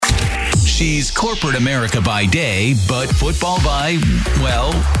She's corporate America by day, but football by,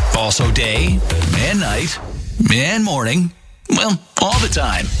 well, also day and night and morning. Well, all the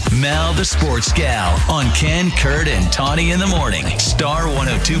time. Mal the Sports Gal on Ken, Kurt, and Tawny in the morning. Star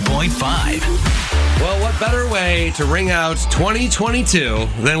 102.5. Well, what better way to ring out 2022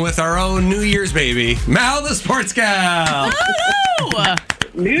 than with our own New Year's baby, Mal the Sports Gal. Oh!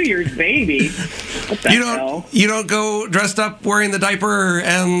 New Year's baby. What the hell? You don't go dressed up wearing the diaper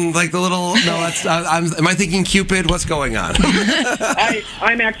and like the little. No, that's. Am I thinking Cupid? What's going on?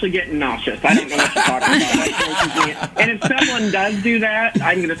 I'm actually getting nauseous. I don't know what you're talking about. And if someone does do that,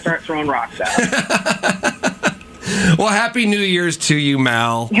 I'm going to start throwing rocks at. Well, Happy New Year's to you,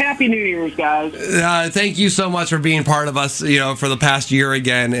 Mal. Happy New Year's, guys. Thank you so much for being part of us, for the past year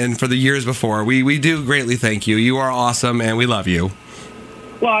again and for the years before. We do greatly thank you. You are awesome, and we love you.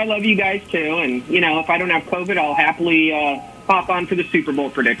 Well, I love you guys, too. And, if I don't have COVID, I'll happily hop on for the Super Bowl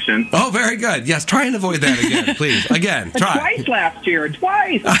prediction. Oh, very good. Yes, try and avoid that again, please. Again, try. Twice last year.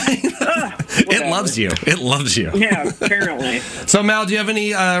 Twice. It loves you. It loves you. Yeah, apparently. So, Mal, do you have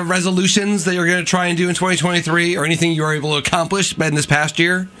any resolutions that you're going to try and do in 2023 or anything you were able to accomplish in this past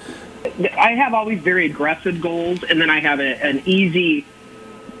year? I have always very aggressive goals, and then I have an easy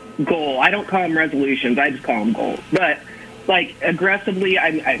goal. I don't call them resolutions. I just call them goals. But aggressively,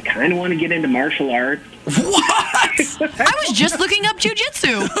 I kind of want to get into martial arts. What? I was just looking up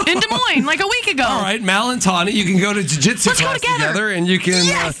jiu-jitsu in Des Moines like a week ago. All right, Mal and Tawny, you can go to jiu-jitsu class together, and you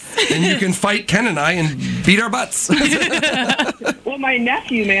can fight Ken and I and beat our butts. Well, my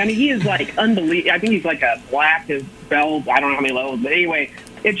nephew, man, he is unbelievable. I think he's like a black belt. I don't know how many levels, but anyway,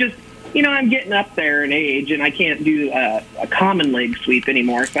 it just. I'm getting up there in age, and I can't do a common leg sweep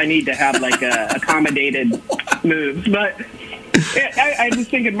anymore, so I need to have accommodated moves. But I was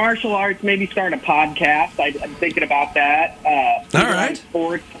thinking martial arts, maybe start a podcast. I'm thinking about that. All right.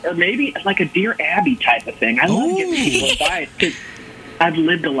 Sports, or maybe like a Dear Abby type of thing. I love getting people's advice because I've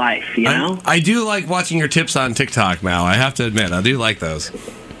lived a life, I do like watching your tips on TikTok, Mal. I have to admit, I do like those.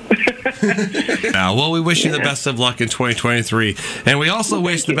 Well, we wish you the best of luck in 2023, and we also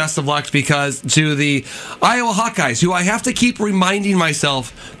wish the best of luck to the Iowa Hawkeyes, who I have to keep reminding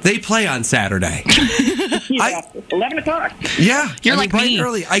myself they play on Saturday. 11 o'clock. Yeah, You're like bright me. and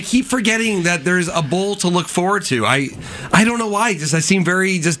early. I keep forgetting that there's a bowl to look forward to. I don't know why. I seem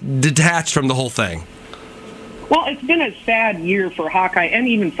very just detached from the whole thing. Well, it's been a sad year for Hawkeye and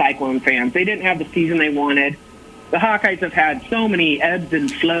even Cyclone fans. They didn't have the season they wanted. The Hawkeyes have had so many ebbs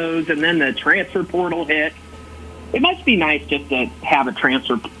and flows, and then the transfer portal hit. It must be nice just to have a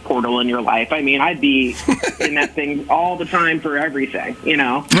transfer portal in your life. I mean, I'd be in that thing all the time for everything,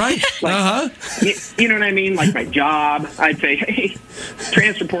 Right? You know what I mean? Like my job, I'd say, hey,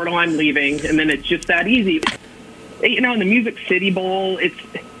 transfer portal, I'm leaving, and then it's just that easy. In the Music City Bowl,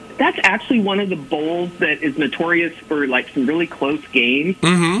 that's actually one of the bowls that is notorious for, some really close games.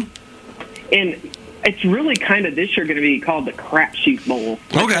 Mm-hmm. And it's really kind of this year going to be called the Crapshoot Bowl.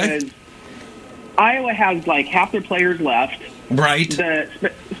 Okay. Because Iowa has half their players left. Right.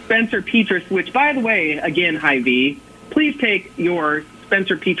 The Spencer Petras, which, by the way, again, Hy-Vee, please take your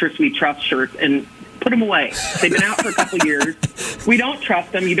Spencer Petras We Trust shirts and put them away. They've been out for a couple years. We don't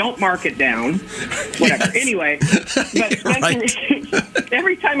trust them. You don't mark it down. Whatever. Yes. Anyway, but Spencer,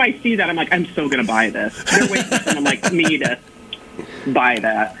 every time I see that, I'm like, I'm so going to buy this. They're waiting for someone like me to buy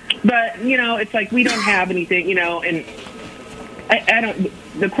that. But, it's like we don't have anything, and I don't.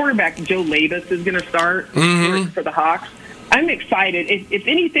 The quarterback, Joe Labus, is going to start for the Hawks. I'm excited. If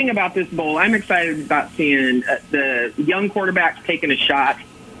anything about this bowl, I'm excited about seeing the young quarterbacks taking a shot.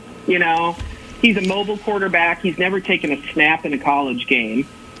 He's a mobile quarterback. He's never taken a snap in a college game,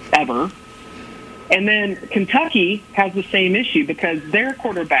 ever. And then Kentucky has the same issue because their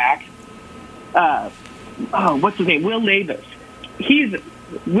quarterback, what's his name? Will Levis.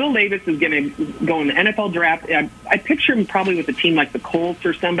 Will Levis is going to go in the NFL draft. I picture him probably with a team like the Colts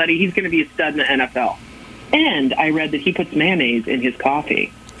or somebody. He's going to be a stud in the NFL. And I read that he puts mayonnaise in his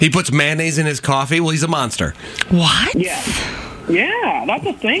coffee. He puts mayonnaise in his coffee? Well, he's a monster. What? Yeah, that's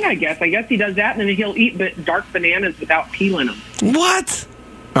a thing, I guess. I guess he does that, and then he'll eat dark bananas without peeling them. What?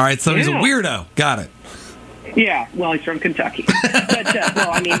 All right, so he's a weirdo. Got it. Yeah, well, he's from Kentucky.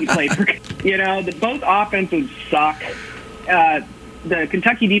 But, he played for... both offenses suck. The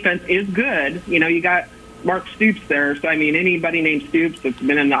Kentucky defense is good. You got Mark Stoops there. So, anybody named Stoops that's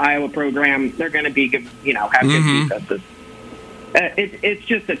been in the Iowa program, they're going to be, have good defenses. It's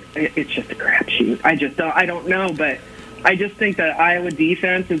just a crapshoot. I don't know, but I just think the Iowa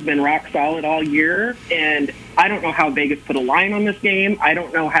defense has been rock solid all year, and I don't know how Vegas put a line on this game. I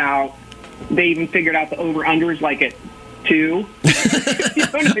don't know how they even figured out the over-unders like at 2. You know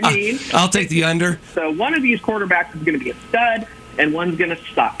what I mean? I'll take the under. So one of these quarterbacks is going to be a stud, and one's going to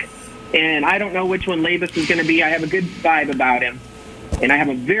suck. And I don't know which one Labus is going to be. I have a good vibe about him, and I have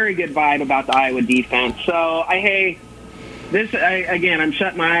a very good vibe about the Iowa defense. So again, I'm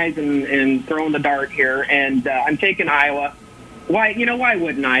shutting my eyes and throwing the dart here, and I'm taking Iowa. Why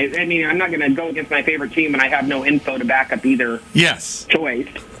wouldn't I? I mean, I'm not going to go against my favorite team, and I have no info to back up either Yes. choice.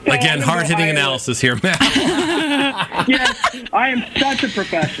 So Again, hard-hitting Iowa. analysis here, Matt. Yes, I am such a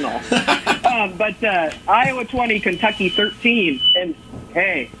professional. But Iowa 20, Kentucky 13, and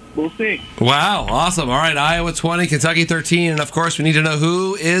hey, we'll see. Wow, awesome. All right, Iowa 20, Kentucky 13, and of course we need to know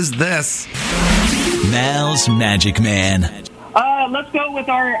who is this. Mal's Magic Man. Let's go with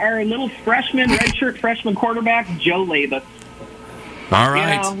our little redshirt freshman quarterback, Joe Labus. All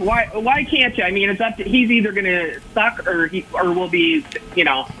right. You know, why can't you? I mean, it's up to he's either going to suck or we'll be,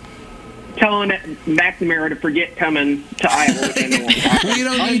 telling McNamara to forget coming to Iowa. We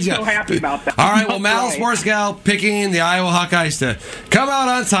don't need you. I'm so happy about that. All right, well, Mal Right. Sports Gal picking the Iowa Hawkeyes to come out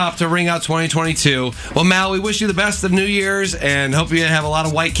on top to ring out 2022. Well, Mal, we wish you the best of New Year's and hope you have a lot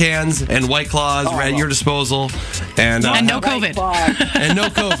of White Cans and White Claws at your disposal. And And no White COVID. Claw. and no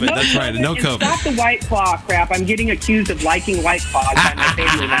COVID. That's right, no And COVID. Stop the White Claw crap. I'm getting accused of liking White Claws by my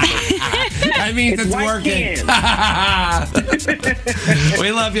family members. I mean, It's it's White working. Cans.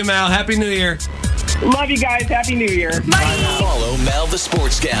 We love you, Mal. Happy New Year. Love you guys. Happy New Year. Follow Mal the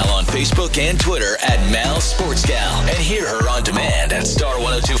Sports Gal on Facebook and Twitter at Mal Sports Gal and hear her on demand at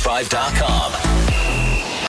star1025.com.